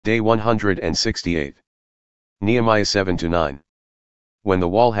Day 168. Nehemiah 7-9. When the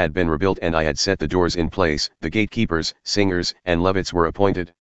wall had been rebuilt and I had set the doors in place, the gatekeepers, singers, and Levites were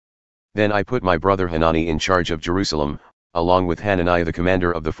appointed. Then I put my brother Hanani in charge of Jerusalem, along with Hananiah the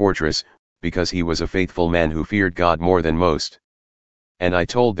commander of the fortress, because he was a faithful man who feared God more than most. And I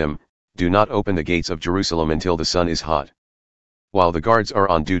told them, do not open the gates of Jerusalem until the sun is hot. While the guards are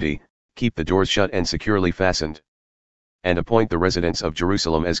on duty, keep the doors shut and securely fastened. And appoint the residents of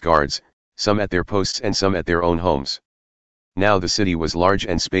Jerusalem as guards, some at their posts and some at their own homes. Now the city was large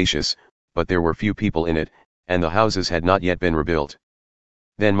and spacious, but there were few people in it, and the houses had not yet been rebuilt.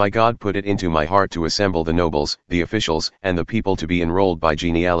 Then my God put it into my heart to assemble the nobles, the officials, and the people to be enrolled by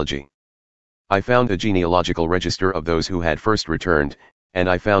genealogy. I found a genealogical register of those who had first returned, and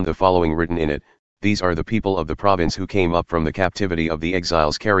I found the following written in it: these are the people of the province who came up from the captivity of the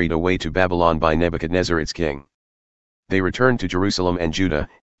exiles carried away to Babylon by Nebuchadnezzar its king. They returned to Jerusalem and Judah,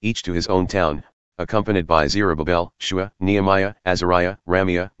 each to his own town, accompanied by Zerubbabel, Jeshua, Nehemiah, Azariah,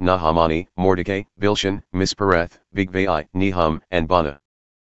 Raamiah, Nahamani, Mordecai, Bilshan, Mispereth, Bigvai, Nehum, and Bana.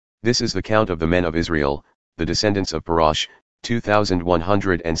 This is the count of the men of Israel, the descendants of Parosh,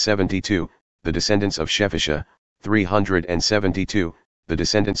 2,172, the descendants of Shephisha, 372, the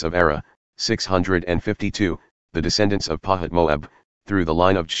descendants of Era, 652, the descendants of Pahath-moab, through the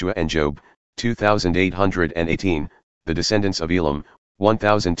line of Jeshua and Joab, 2,818, the descendants of Elam,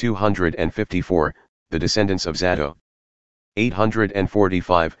 1,254, the descendants of Zadok,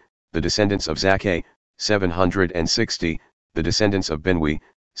 845, the descendants of Zakkai, 760, the descendants of Binwi,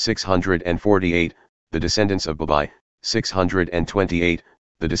 648, the descendants of Babai, 628,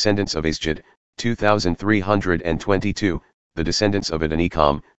 the descendants of Asjad, 2,322, the descendants of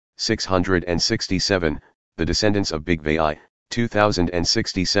Adonikam, 667, the descendants of Bigvai,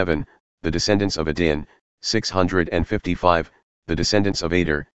 2,067, the descendants of Adin, 655, the descendants of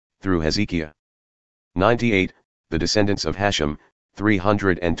Ader, through Hezekiah. 98, the descendants of Hashem,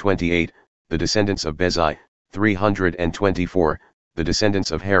 328, the descendants of Bezai, 324, the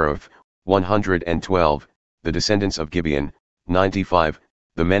descendants of Haroth, 112, the descendants of Gibeon, 95,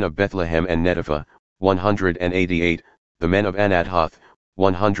 the men of Bethlehem and Netophah, 188, the men of Anathoth,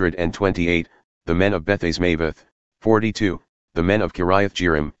 128, the men of Beth-azmaveth, 42, the men of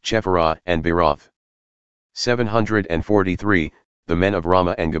Kiriath-jearim, Chephirah and Beeroth, 743, the men of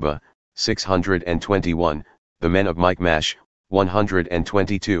Ramah and Geba, 621, the men of Michmash,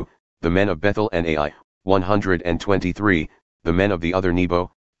 122, the men of Bethel and Ai, 123, the men of the other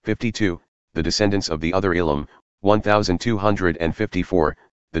Nebo, 52, the descendants of the other Elam, 1,254,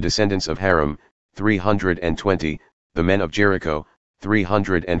 the descendants of Haram, 320, the men of Jericho,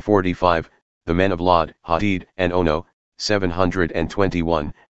 345, the men of Lod, Hadid, and Ono,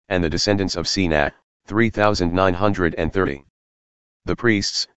 721, and the descendants of Sinah, 3,930. The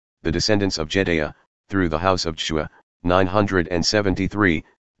priests, the descendants of Jedaiah, through the house of Jeshua, 973,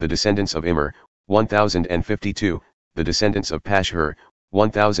 the descendants of Immer, 1,052, the descendants of Pashhur,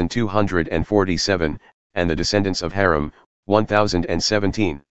 1,247, and the descendants of Haram,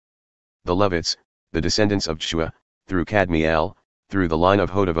 1,017. The Levites, the descendants of Jeshua, through Kadmiel, through the line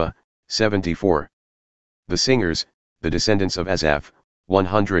of Hodavah, 74. The singers, the descendants of Asaph,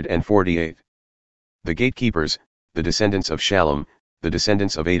 148. The gatekeepers, the descendants of Shallum, the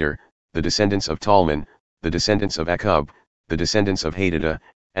descendants of Ader, the descendants of Talmon, the descendants of Akub, the descendants of Hadadah,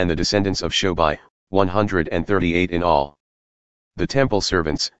 and the descendants of Shobai, 138 in all. The temple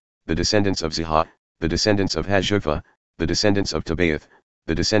servants, the descendants of Zihah, the descendants of Hashupha, the descendants of Tabaoth,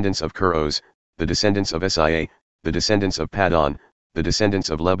 the descendants of Kuros, the descendants of Sia, the descendants of Padon, the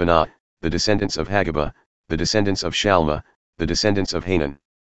descendants of Lebanah, the descendants of Hagabah, the descendants of Shalma, the descendants of Hanan,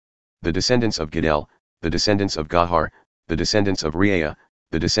 the descendants of Giddel, the descendants of Gahar, the descendants of Reaiah,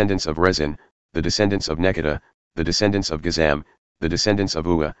 the descendants of Rezin, the descendants of Nekoda, the descendants of Gazam, the descendants of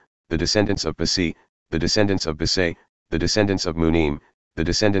Ua, the descendants of Basi, the descendants of Basai, the descendants of Munim, the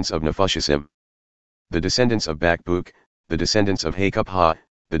descendants of Nephushim, the descendants of Bakbuk, the descendants of Hakupha,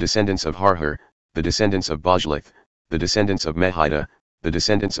 the descendants of Harhur, the descendants of Bajlith, the descendants of Mehida, the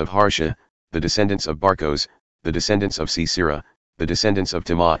descendants of Harsha, the descendants of Barkos, the descendants of Sisera, the descendants of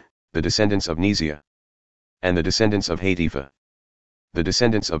Timah, the descendants of Neziah, and the descendants of Hatipha. The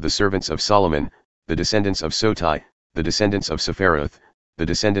descendants of the servants of Solomon, the descendants of Sotai, the descendants of Sepharoth, the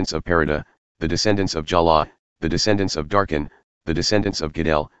descendants of Perida, the descendants of Jalah, the descendants of Darkon, the descendants of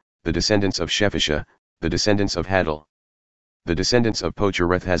Giddel, the descendants of Shephisha, the descendants of Hadal, the descendants of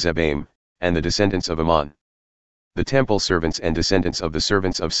Pochereth-hazzebaim, and the descendants of Ammon. The temple servants and descendants of the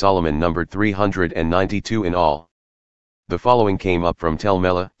servants of Solomon numbered 392 in all. The following came up from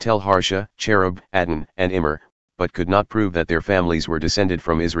Tel-melah, Tel-harsha, Cherub, Adon, and Immer, but could not prove that their families were descended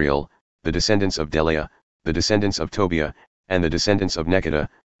from Israel, the descendants of Delaiah, the descendants of Tobiah, and the descendants of Nekoda,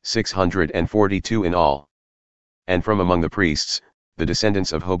 642 in all. And from among the priests, the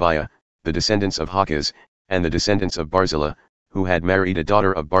descendants of Hobiah, the descendants of Hakaz, and the descendants of Barzillai, who had married a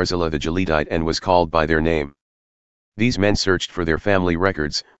daughter of Barzillai the Gileadite and was called by their name. These men searched for their family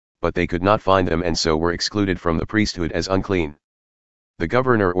records, but they could not find them and so were excluded from the priesthood as unclean. The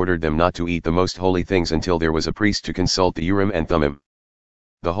governor ordered them not to eat the most holy things until there was a priest to consult the Urim and Thummim.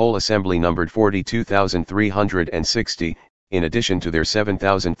 The whole assembly numbered 42,360, in addition to their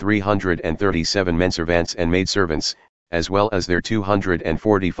 7,337 menservants and maidservants, as well as their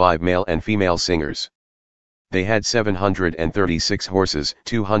 245 male and female singers. They had 736 horses,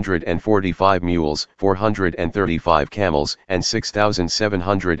 245 mules, 435 camels, and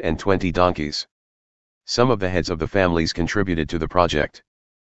 6,720 donkeys. Some of the heads of the families contributed to the project.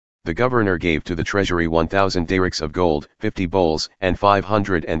 The governor gave to the treasury 1,000 darics of gold, 50 bowls, and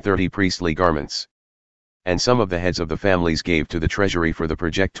 530 priestly garments. And some of the heads of the families gave to the treasury for the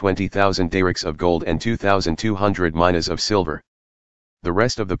project 20,000 darics of gold and 2,200 minas of silver. The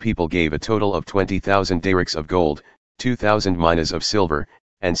rest of the people gave a total of 20,000 darics of gold, 2,000 minas of silver,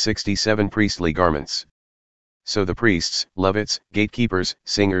 and 67 priestly garments. So the priests, Levites, gatekeepers,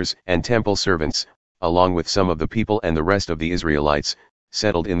 singers, and temple servants, along with some of the people and the rest of the Israelites,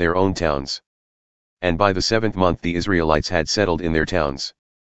 settled in their own towns. And by the 7th month the Israelites had settled in their towns.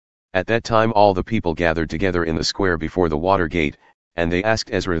 At that time all the people gathered together in the square before the water gate, and they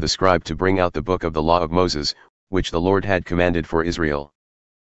asked Ezra the scribe to bring out the book of the law of Moses, which the Lord had commanded for Israel.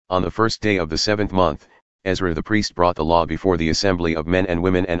 On the 1st day of the 7th month, Ezra the priest brought the law before the assembly of men and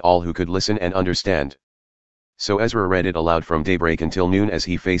women and all who could listen and understand. So Ezra read it aloud from daybreak until noon as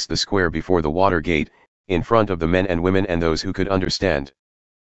he faced the square before the water gate, in front of the men and women and those who could understand.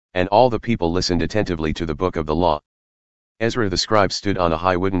 And all the people listened attentively to the book of the law. Ezra the scribe stood on a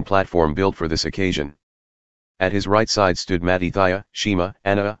high wooden platform built for this occasion. At his right side stood Mattithiah, Shema,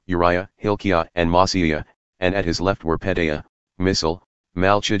 Anna, Uriah, Hilkiah, and Maaseiah, and at his left were Pedaiah, Misal,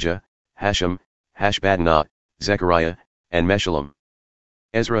 Malchijah, Hashem, Hashbaddanah, Zechariah, and Meshullam.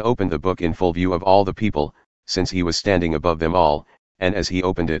 Ezra opened the book in full view of all the people, since he was standing above them all, and as he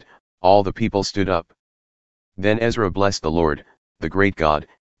opened it, all the people stood up. Then Ezra blessed the Lord, the great God,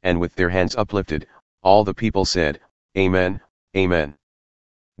 and with their hands uplifted, all the people said, Amen, Amen.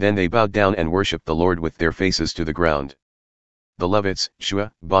 Then they bowed down and worshipped the Lord with their faces to the ground. The Levites,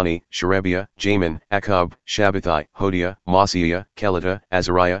 Shua, Bani, Sherebiah, Jamin, Akkub, Shabbathai, Hodiah, Maaseiah, Kelita,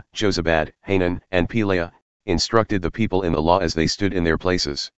 Azariah, Jozabad, Hanan, and Pelaiah, instructed the people in the law as they stood in their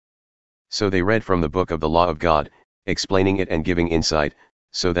places. So they read from the book of the law of God, explaining it and giving insight,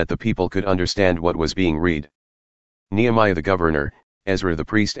 so that the people could understand what was being read. Nehemiah the governor, Ezra the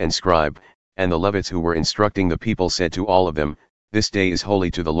priest and scribe, and the Levites who were instructing the people said to all of them, This day is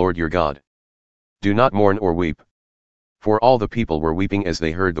holy to the Lord your God. Do not mourn or weep. For all the people were weeping as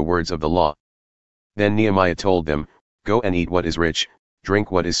they heard the words of the law. Then Nehemiah told them, Go and eat what is rich,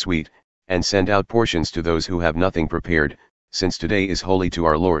 drink what is sweet, and send out portions to those who have nothing prepared, since today is holy to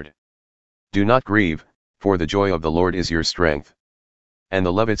our Lord. Do not grieve, for the joy of the Lord is your strength. And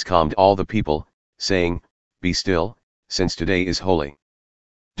the Levites calmed all the people, saying, Be still, since today is holy.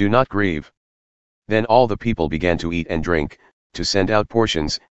 Do not grieve. Then all the people began to eat and drink, to send out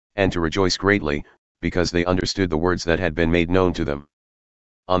portions, and to rejoice greatly, because they understood the words that had been made known to them.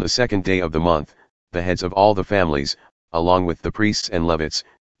 On the 2nd day of the month, the heads of all the families, along with the priests and Levites,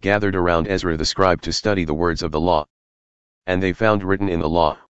 gathered around Ezra the scribe to study the words of the law. And they found written in the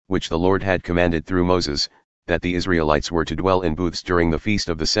law, which the Lord had commanded through Moses, that the Israelites were to dwell in booths during the feast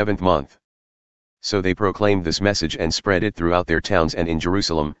of the 7th month. So they proclaimed this message and spread it throughout their towns and in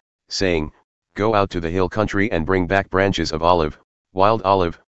Jerusalem, saying, Go out to the hill country and bring back branches of olive, wild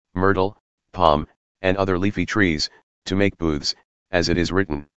olive, myrtle, palm, and other leafy trees, to make booths, as it is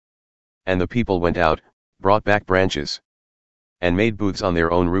written. And the people went out, brought back branches, and made booths on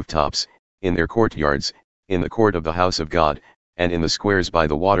their own rooftops, in their courtyards, in the court of the house of God, and in the squares by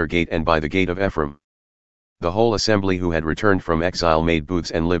the water gate and by the gate of Ephraim. The whole assembly who had returned from exile made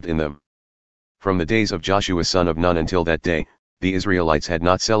booths and lived in them. From the days of Joshua son of Nun until that day, the Israelites had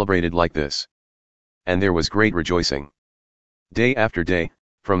not celebrated like this. And there was great rejoicing. Day after day,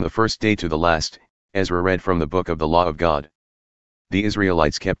 from the first day to the last, Ezra read from the book of the law of God. The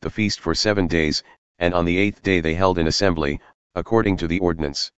Israelites kept the feast for 7 days, and on the 8th day they held an assembly, according to the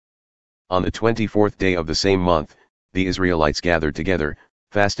ordinance. On the 24th day of the same month, the Israelites gathered together,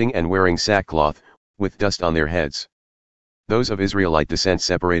 fasting and wearing sackcloth, with dust on their heads. Those of Israelite descent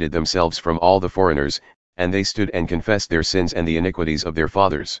separated themselves from all the foreigners, and they stood and confessed their sins and the iniquities of their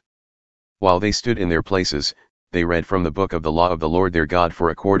fathers. While they stood in their places, they read from the book of the law of the Lord their God for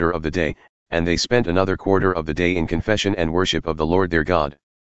a quarter of the day, and they spent another quarter of the day in confession and worship of the Lord their God.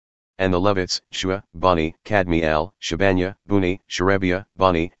 And the Levites, Shua, Bani, Kadmiel, Shebaniah, Buni, Sherebiah,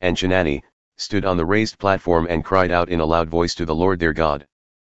 Bani, and Hanani, stood on the raised platform and cried out in a loud voice to the Lord their God.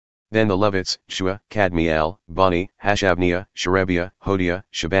 Then the Levites, Shua, Kadmiel, Bani, Hashabniah, Sherebiah, Hodiah,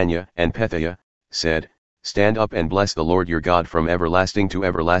 Shebaniah, and Pethiah, said, Stand up and bless the Lord your God from everlasting to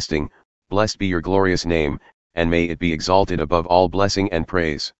everlasting, blessed be your glorious name, and may it be exalted above all blessing and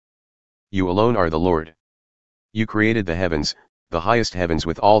praise. You alone are the Lord. You created the heavens, the highest heavens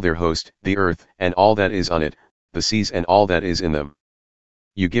with all their host, the earth and all that is on it, the seas and all that is in them.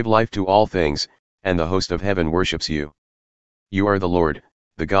 You give life to all things, and the host of heaven worships you. You are the Lord,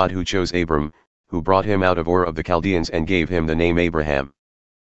 the God who chose Abram, who brought him out of Ur of the Chaldeans and gave him the name Abraham.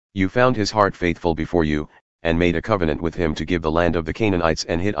 You found his heart faithful before you, and made a covenant with him to give the land of the Canaanites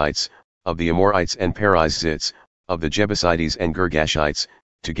and Hittites, of the Amorites and Perizzites, of the Jebusites and Girgashites,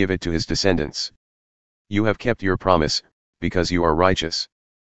 to give it to his descendants. You have kept your promise, because you are righteous.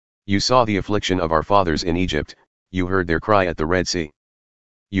 You saw the affliction of our fathers in Egypt, you heard their cry at the Red Sea.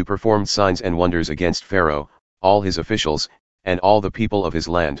 You performed signs and wonders against Pharaoh, all his officials, and all the people of his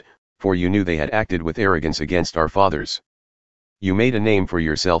land, for you knew they had acted with arrogance against our fathers. You made a name for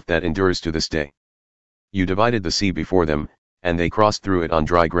yourself that endures to this day. You divided the sea before them, and they crossed through it on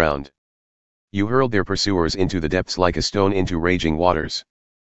dry ground. You hurled their pursuers into the depths like a stone into raging waters.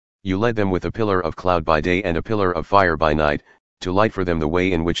 You led them with a pillar of cloud by day and a pillar of fire by night, to light for them the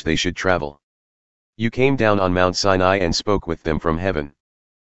way in which they should travel. You came down on Mount Sinai and spoke with them from heaven.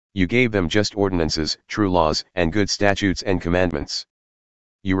 You gave them just ordinances, true laws, and good statutes and commandments.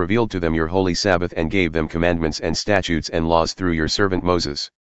 You revealed to them your holy Sabbath and gave them commandments and statutes and laws through your servant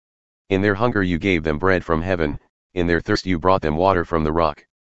Moses. In their hunger you gave them bread from heaven, in their thirst you brought them water from the rock.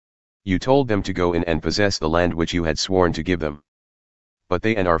 You told them to go in and possess the land which you had sworn to give them. But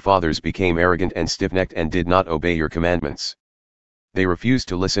they and our fathers became arrogant and stiff-necked and did not obey your commandments. They refused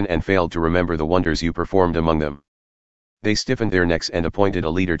to listen and failed to remember the wonders you performed among them. They stiffened their necks and appointed a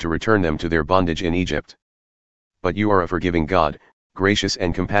leader to return them to their bondage in Egypt. But you are a forgiving God, gracious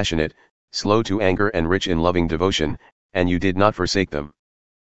and compassionate, slow to anger and rich in loving devotion, and you did not forsake them.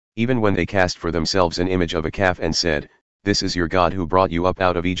 Even when they cast for themselves an image of a calf and said, This is your God who brought you up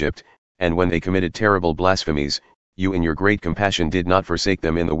out of Egypt, and when they committed terrible blasphemies, you in your great compassion did not forsake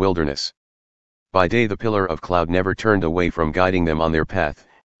them in the wilderness. By day the pillar of cloud never turned away from guiding them on their path,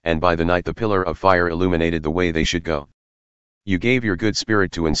 and by the night the pillar of fire illuminated the way they should go. You gave your good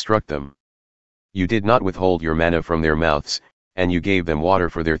spirit to instruct them. You did not withhold your manna from their mouths, and you gave them water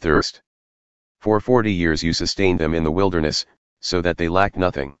for their thirst. For 40 years you sustained them in the wilderness, so that they lacked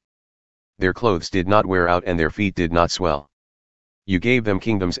nothing. Their clothes did not wear out and their feet did not swell. You gave them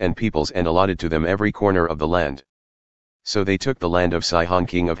kingdoms and peoples and allotted to them every corner of the land. So they took the land of Sihon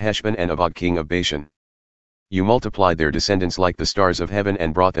king of Heshbon and of Og king of Bashan. You multiplied their descendants like the stars of heaven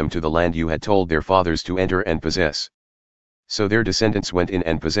and brought them to the land you had told their fathers to enter and possess. So their descendants went in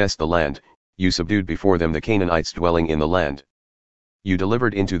and possessed the land, you subdued before them the Canaanites dwelling in the land. You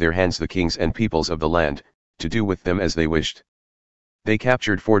delivered into their hands the kings and peoples of the land, to do with them as they wished. They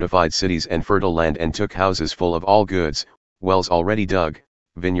captured fortified cities and fertile land and took houses full of all goods, wells already dug,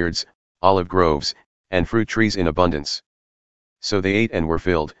 vineyards, olive groves, and fruit trees in abundance. So they ate and were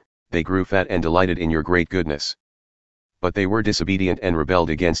filled, they grew fat and delighted in your great goodness. But they were disobedient and rebelled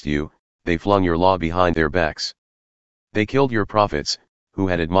against you, they flung your law behind their backs. They killed your prophets, who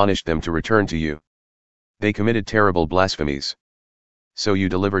had admonished them to return to you. They committed terrible blasphemies. So you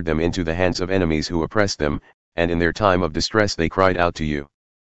delivered them into the hands of enemies who oppressed them, and in their time of distress they cried out to you.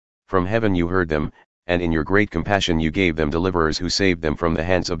 From heaven you heard them, and in your great compassion you gave them deliverers who saved them from the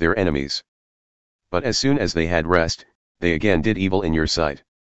hands of their enemies. But as soon as they had rest, they again did evil in your sight.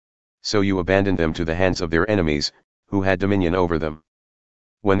 So you abandoned them to the hands of their enemies, who had dominion over them.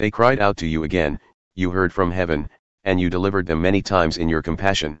 When they cried out to you again, you heard from heaven, and you delivered them many times in your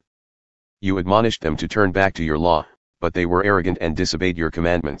compassion. You admonished them to turn back to your law, but they were arrogant and disobeyed your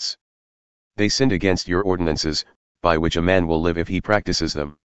commandments. They sinned against your ordinances, by which a man will live if he practices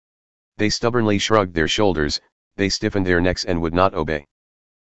them. They stubbornly shrugged their shoulders, they stiffened their necks and would not obey.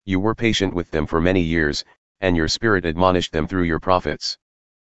 You were patient with them for many years, and your spirit admonished them through your prophets.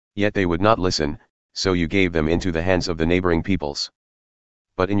 Yet they would not listen, so you gave them into the hands of the neighboring peoples.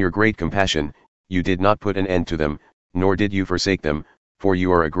 But in your great compassion, you did not put an end to them, nor did you forsake them, for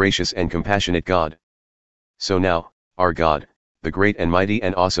you are a gracious and compassionate God. So now, our God, the great and mighty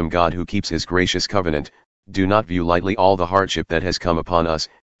and awesome God who keeps his gracious covenant, do not view lightly all the hardship that has come upon us,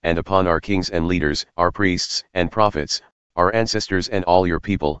 and upon our kings and leaders, our priests and prophets, our ancestors and all your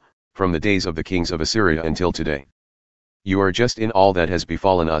people, from the days of the kings of Assyria until today. You are just in all that has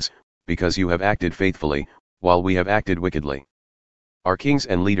befallen us, because you have acted faithfully, while we have acted wickedly. Our kings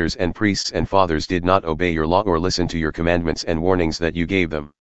and leaders and priests and fathers did not obey your law or listen to your commandments and warnings that you gave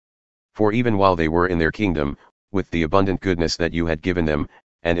them. For even while they were in their kingdom, with the abundant goodness that you had given them,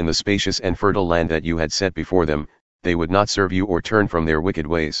 and in the spacious and fertile land that you had set before them, they would not serve you or turn from their wicked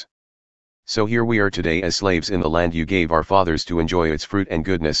ways. So here we are today as slaves in the land you gave our fathers to enjoy its fruit and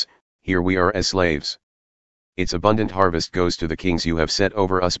goodness. Here we are as slaves. Its abundant harvest goes to the kings you have set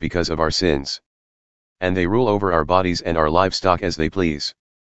over us because of our sins. And they rule over our bodies and our livestock as they please.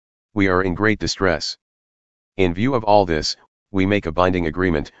 We are in great distress. In view of all this, we make a binding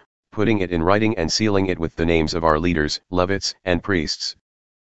agreement, putting it in writing and sealing it with the names of our leaders, Levites, and priests.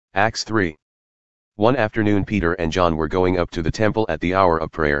 Acts 3. One afternoon Peter and John were going up to the temple at the hour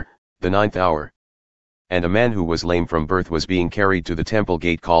of prayer, the 9th hour. And a man who was lame from birth was being carried to the temple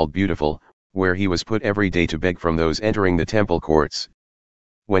gate called Beautiful, where he was put every day to beg from those entering the temple courts.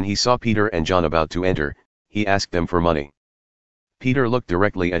 When he saw Peter and John about to enter, he asked them for money. Peter looked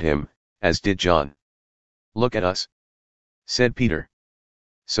directly at him, as did John. "Look at us," said Peter.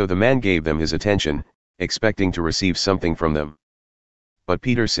 So the man gave them his attention, expecting to receive something from them. But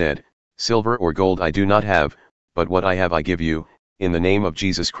Peter said, "Silver or gold I do not have, but what I have I give you, in the name of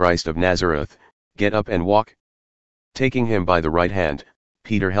Jesus Christ of Nazareth, get up and walk." Taking him by the right hand,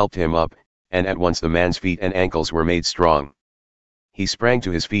 Peter helped him up, and at once the man's feet and ankles were made strong. He sprang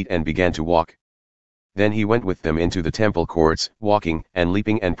to his feet and began to walk. Then he went with them into the temple courts, walking and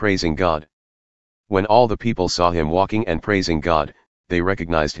leaping and praising God. When all the people saw him walking and praising God, they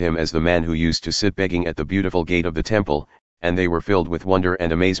recognized him as the man who used to sit begging at the beautiful gate of the temple, and they were filled with wonder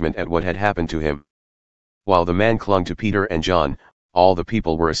and amazement at what had happened to him. While the man clung to Peter and John, all the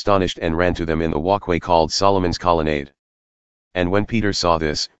people were astonished and ran to them in the walkway called Solomon's Colonnade. And when Peter saw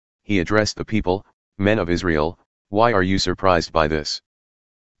this, he addressed the people, "Men of Israel, why are you surprised by this?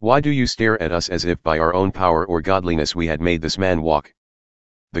 Why do you stare at us as if by our own power or godliness we had made this man walk?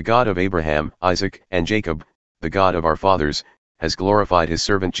 The God of Abraham, Isaac, and Jacob, the God of our fathers, has glorified his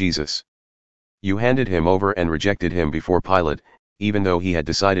servant Jesus. You handed him over and rejected him before Pilate, even though he had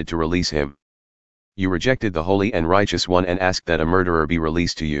decided to release him. You rejected the holy and righteous one and asked that a murderer be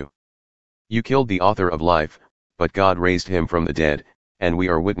released to you. You killed the author of life, but God raised him from the dead, and we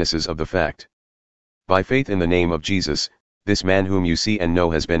are witnesses of the fact. By faith in the name of Jesus, this man whom you see and know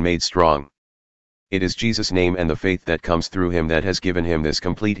has been made strong. It is Jesus' name and the faith that comes through him that has given him this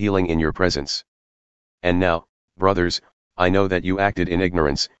complete healing in your presence. And now, brothers, I know that you acted in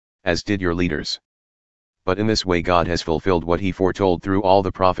ignorance, as did your leaders. But in this way God has fulfilled what he foretold through all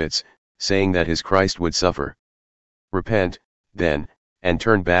the prophets, saying that his Christ would suffer. Repent, then, and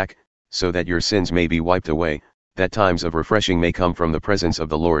turn back, so that your sins may be wiped away, that times of refreshing may come from the presence of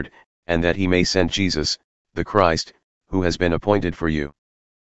the Lord, and that he may send Jesus, the Christ, who has been appointed for you.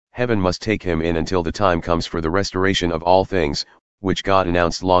 Heaven must take him in until the time comes for the restoration of all things, which God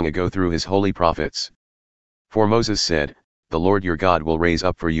announced long ago through his holy prophets. For Moses said, "The Lord your God will raise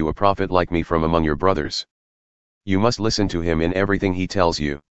up for you a prophet like me from among your brothers. You must listen to him in everything he tells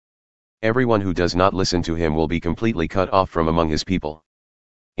you. Everyone who does not listen to him will be completely cut off from among his people."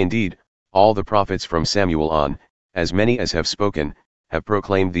 Indeed, all the prophets from Samuel on, as many as have spoken, have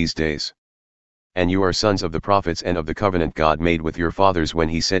proclaimed these days. And you are sons of the prophets and of the covenant God made with your fathers when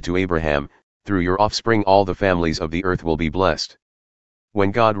he said to Abraham, "Through your offspring all the families of the earth will be blessed."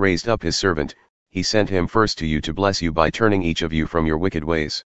 When God raised up his servant, he sent him first to you to bless you by turning each of you from your wicked ways.